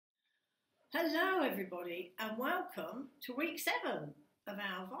Hello, everybody, and welcome to week 7 of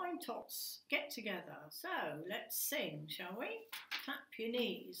our Vine Tots get together. So let's sing, shall we? Clap your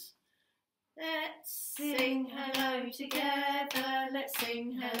knees. Let's sing hello together. Let's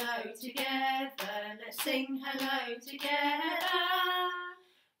sing hello together. Let's sing hello together.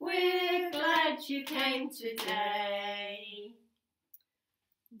 We're glad you came today.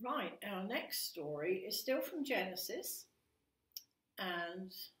 Right, our next story is still from Genesis,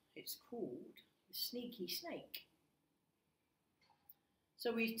 and it's called The Sneaky Snake.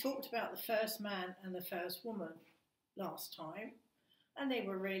 So we talked about the first man and the first woman last time, and they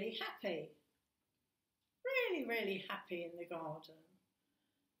were really happy. Really happy in the garden.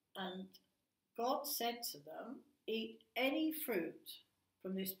 And God said to them, eat any fruit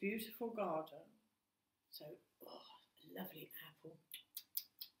from this beautiful garden. So, lovely apple.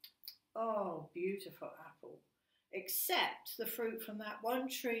 Oh, beautiful apple. Except the fruit from that one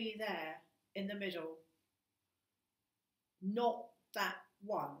tree there in the middle. Not that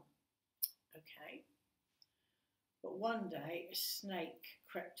one. Okay. But one day a snake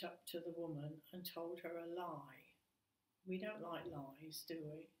crept up to the woman and told her a lie. We don't like lies, do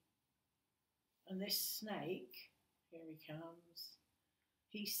we? And this snake, here he comes,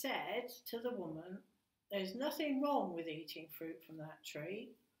 he said to the woman, there's nothing wrong with eating fruit from that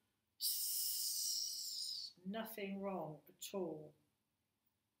tree. Nothing wrong at all.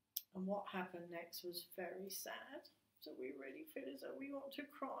 And what happened next was very sad. So we really feel as though we want to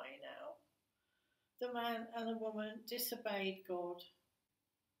cry now. The man and the woman disobeyed God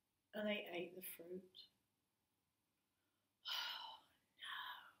and they ate the fruit. Oh, no.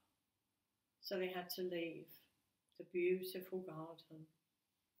 So they had to leave the beautiful garden.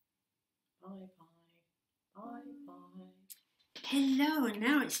 Bye bye. Bye bye. Hello, and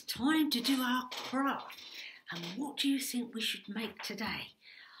now it's time to do our craft. And what do you think we should make today?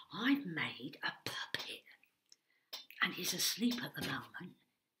 I've made a puppet, and he's asleep at the moment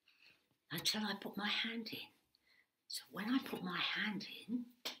until I put my hand in. So when I put my hand in,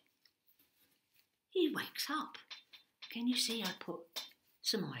 he wakes up. Can you see I put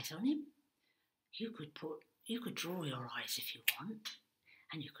some eyes on him? You could draw your eyes if you want,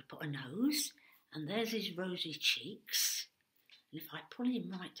 and you could put a nose, and there's his rosy cheeks. And if I pull him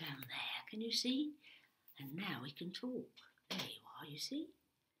right down there, can you see? And now he can talk. There you are, you see?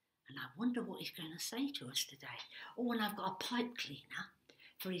 And I wonder what he's going to say to us today. Oh, and I've got a pipe cleaner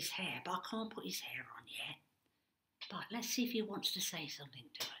for his hair, but I can't put his hair on yet. But let's see if he wants to say something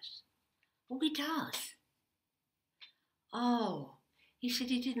to us. Oh, he does. Oh, he said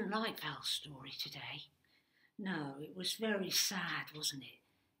he didn't like Val's story today. No, it was very sad, wasn't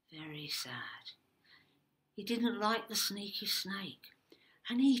it? Very sad. He didn't like the sneaky snake.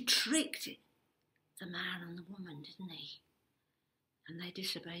 And he tricked it. The man and the woman, didn't he? And they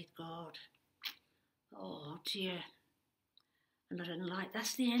disobeyed God. Oh dear. And I didn't like,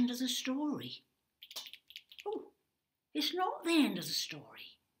 that's the end of the story. Oh, it's not the end of the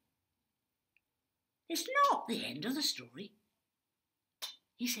story. It's not the end of the story.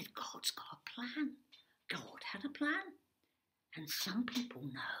 He said God's got a plan. God had a plan. And some people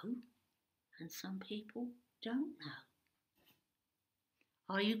know, and some people don't know.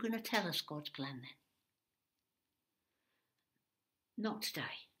 Are you going to tell us God's plan then? Not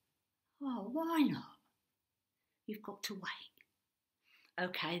today. Oh, why not? You've got to wait.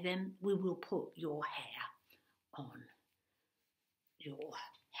 Okay, then we will put your hair on your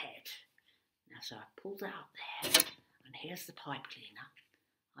head. Now, so I pulled that up there, and here's the pipe cleaner.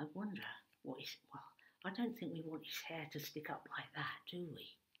 I wonder what is, well, I don't think we want his hair to stick up like that, do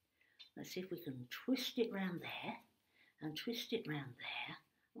we? Let's see if we can twist it round there, and twist it round there.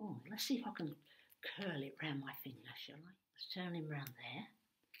 Oh, let's see if I can curl it round my finger, shall I? Let's turn him round there,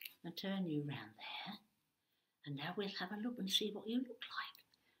 and turn you round there. And now we'll have a look and see what you look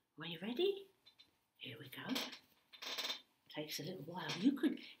like. Are you ready? Here we go. Takes a little while. You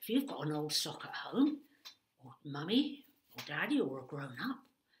could, if you've got an old sock at home, or mummy, or daddy, or a grown-up,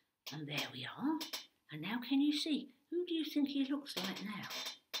 and there we are. And now can you see? Who do you think he looks like now?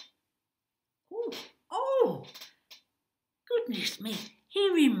 Oh, goodness me. He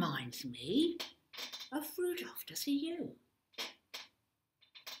reminds me of Rudolph, does he you?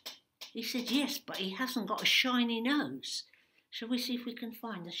 He said yes, but he hasn't got a shiny nose. Shall we see if we can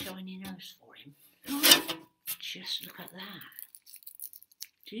find the shiny nose for him? Just look at that.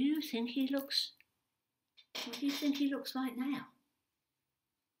 Do you think he looks... What do you think he looks like now?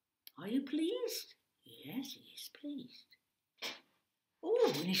 Are you pleased? Yes, he is pleased.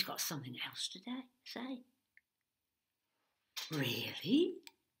 Oh, and he's got something else to say. Really?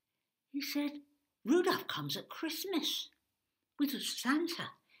 He said, Rudolph comes at Christmas with Santa,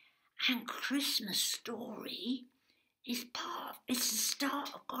 And Christmas story is it's the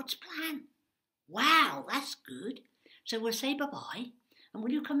start of God's plan. Wow, that's good. So we'll say bye-bye, and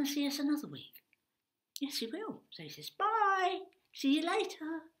will you come and see us another week? Yes, he will. So he says, bye. See you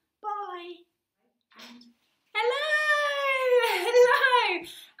later. Bye. And hello.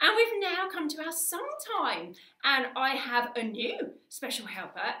 And we've now come to our song time. And I have a new special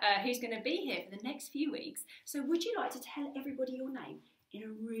helper who's going to be here for the next few weeks. So would you like to tell everybody your name in a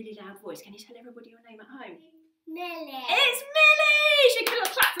really loud voice? Can you tell everybody your name at home? Millie. It's Millie! Should we give a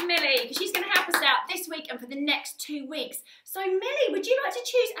little clap for Millie? Because she's going to help us out this week and for the next 2 weeks. So Millie, would you like to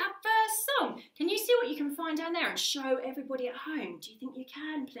choose our first song? Can you see what you can find down there and show everybody at home? Do you think you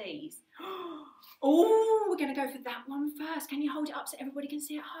can, please? Oh, we're going to go for that one first. Can you hold it up so everybody can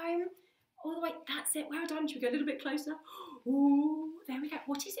see at home? All the way, that's it. Well done. Should we go a little bit closer? Oh, there we go.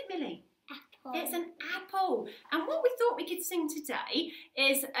 What is it, Millie? Apple. It's an apple. And what we thought we could sing today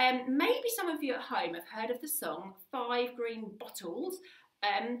is maybe some of you at home have heard of the song 5 Green Bottles,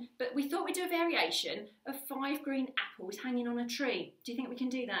 but we thought we'd do a variation of 5 green apples hanging on a tree. Do you think we can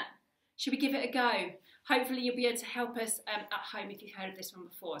do that? Should we give it a go? Hopefully you'll be able to help us at home if you've heard of this one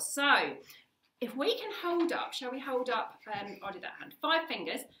before. So, if we can hold up, shall we hold up, I'll do that hand, 5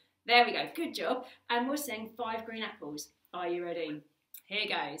 fingers. There we go, good job. And we'll sing 5 green apples. Are you ready? Here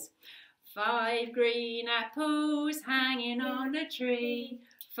goes. 5 green apples hanging on a tree.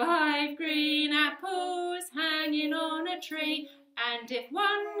 5 green apples hanging on a tree. And if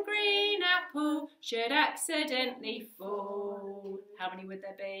 1 green apple should accidentally fall, how many would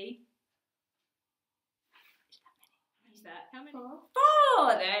there be? How many? 4.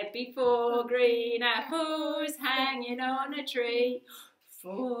 There'd be 4 green apples hanging on a tree.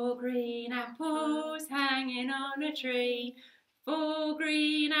 4 green apples hanging on a tree. 4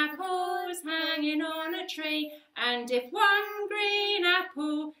 green apples hanging on a tree. And if 1 green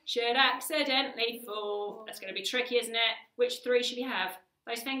apple should accidentally fall, that's going to be tricky, isn't it? Which 3 should we have?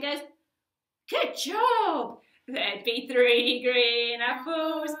 Those fingers? Good job! There'd be 3 green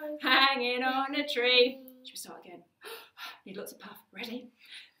apples hanging on a tree. Should we start again? Need lots of puff. Ready?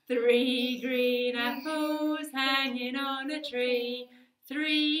 3 green apples hanging on a tree.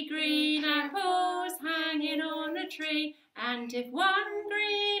 3 green apples hanging on a tree. And if 1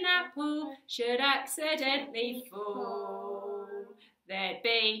 green apple should accidentally fall, there'd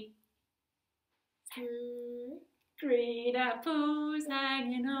be 2 green apples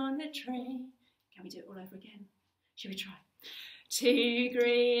hanging on a tree. Can we do it all over again? Should we try? 2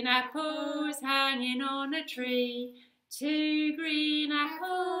 green apples hanging on a tree. 2 green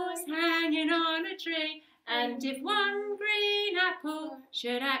apples hanging on a tree. And if 1 green apple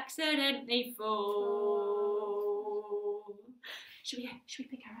should accidentally fall. Should we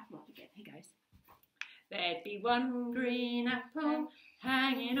pick our apple up again? Here goes. There'd be 1 green apple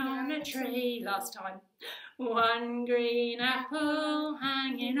hanging on a tree. Last time. 1 green apple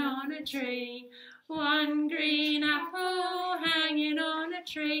hanging on a tree. 1 green apple hanging on a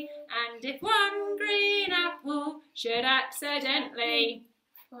tree. And if 1 green apple should accidentally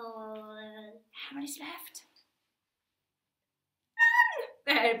 4. How many's left? None!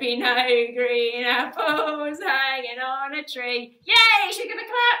 There'd be no green apples hanging on a tree. Yay! Should we give a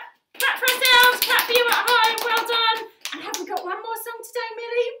clap? Clap for ourselves, clap for you at home, well done. And have we got one more song today,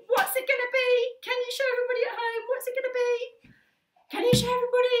 Millie? What's it going to be? Can you show everybody at home? What's it going to be? Can you show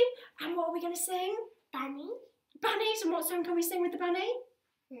everybody? And what are we going to sing? Bunny. Bunnies. And what song can we sing with the bunny?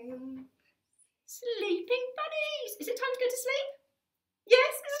 Sleeping bunnies. Is it time to go to sleep?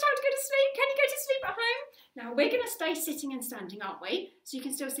 Yes, it's time to go to sleep. Can you go to sleep at home? Now we're going to stay sitting and standing, aren't we? So you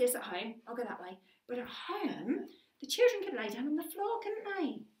can still see us at home. I'll go that way. But at home, the children could lay down on the floor, couldn't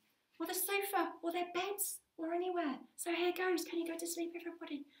they? Or the sofa, or their beds, or anywhere. So here goes. Can you go to sleep,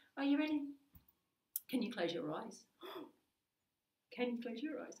 everybody? Are you ready? Can you close your eyes? Can you close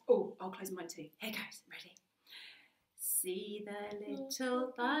your eyes? Oh, I'll close mine too. Here goes. Ready? See the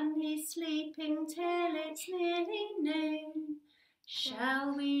little bunny sleeping till it's nearly noon.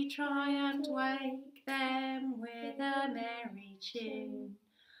 Shall we try and wake them with a merry tune?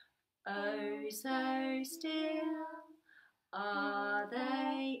 Oh, so still are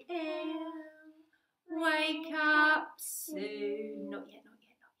they ill? Wake up soon. Not yet, not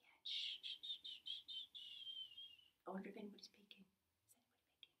yet, not yet. Shh, shh, shh, shh, shh, shh. I wonder if anybody's peeking. Is anybody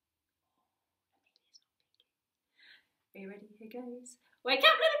peeking? Oh, Amelia's not peeking. Are you ready? Here goes. Wake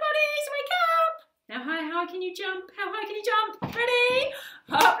up, little bunnies, wake up! Now how high can you jump? How high can you jump? Ready?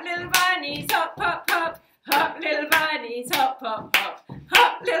 Hop, little bunnies, hop, hop, hop. Hop, little bunnies, hop, hop, hop.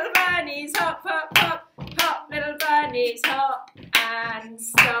 Hop, little bunnies, hop, hop, hop. Hop, little bunnies, hop and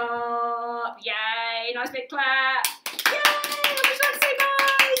stop. Yay! Nice big clap. Yay! I just want to say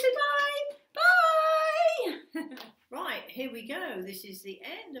bye. Say bye. here we go. This is the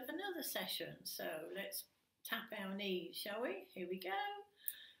end of another session. So let's tap our knees, shall we? Here we go.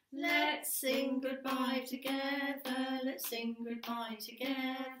 Let's sing goodbye together. Let's sing goodbye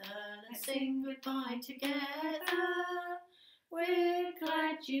together. Let's sing goodbye together. We're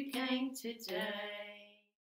glad you came today.